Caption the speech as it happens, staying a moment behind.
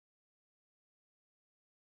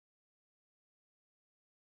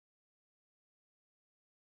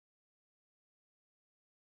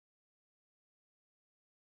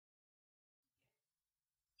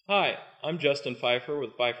Hi, I'm Justin Pfeifer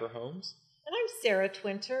with Pfeifer Homes. And I'm Sarah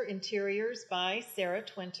Twenter, Interiors by Sarah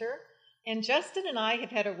Twenter. And Justin and I have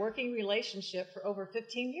had a working relationship for over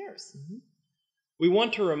 15 years. We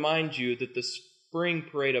want to remind you that the Spring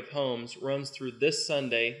Parade of Homes runs through this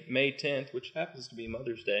Sunday, May 10th, which happens to be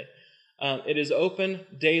Mother's Day. It is open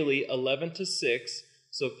daily 11 to 6,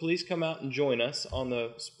 so please come out and join us on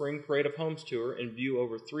the Spring Parade of Homes tour and view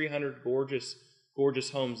over 300 gorgeous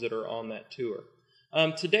homes that are on that tour.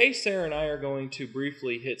 Today, Sarah and I are going to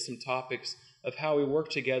briefly hit some topics of how we work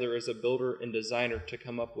together as a builder and designer to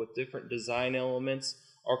come up with different design elements,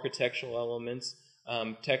 architectural elements,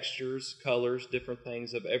 textures, colors, different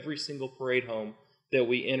things of every single parade home that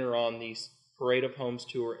we enter on the Parade of Homes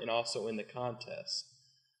tour and also in the contest.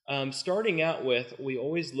 Starting out with, we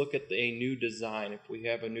always look at a new design. If we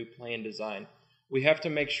have a new plan design, we have to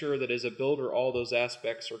make sure that as a builder, all those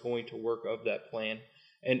aspects are going to work of that plan.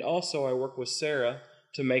 And also, I work with Sarah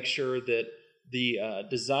to make sure that the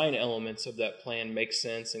design elements of that plan make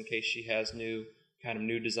sense in case she has new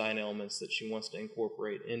design elements that she wants to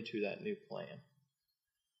incorporate into that new plan.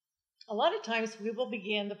 A lot of times we will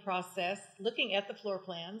begin the process looking at the floor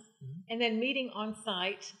plans and then meeting on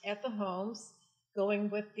site at the homes, going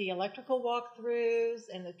with the electrical walkthroughs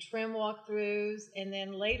and the trim walkthroughs, and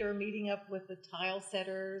then later meeting up with the tile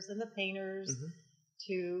setters and the painters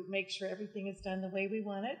to make sure everything is done the way we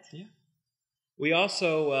want it. Yeah. We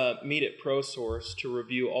also meet at ProSource to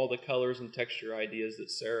review all the colors and texture ideas that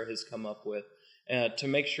Sarah has come up with to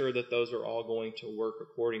make sure that those are all going to work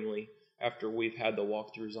accordingly after we've had the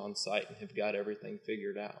walkthroughs on site and have got everything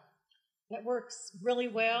figured out. That works really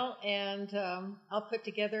well, and I'll put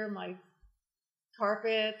together my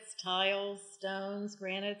carpets, tiles, stones,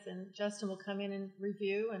 granites, and Justin will come in and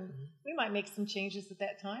review, and we might make some changes at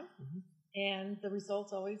that time. And the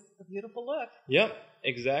result's always a beautiful look. Yep,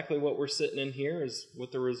 exactly what we're sitting in here is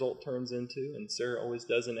what the result turns into, and Sarah always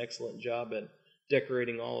does an excellent job at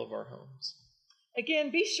decorating all of our homes.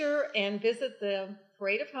 Again, be sure and visit the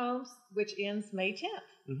Parade of Homes, which ends May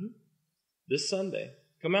 10th. This Sunday.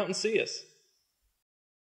 Come out and see us.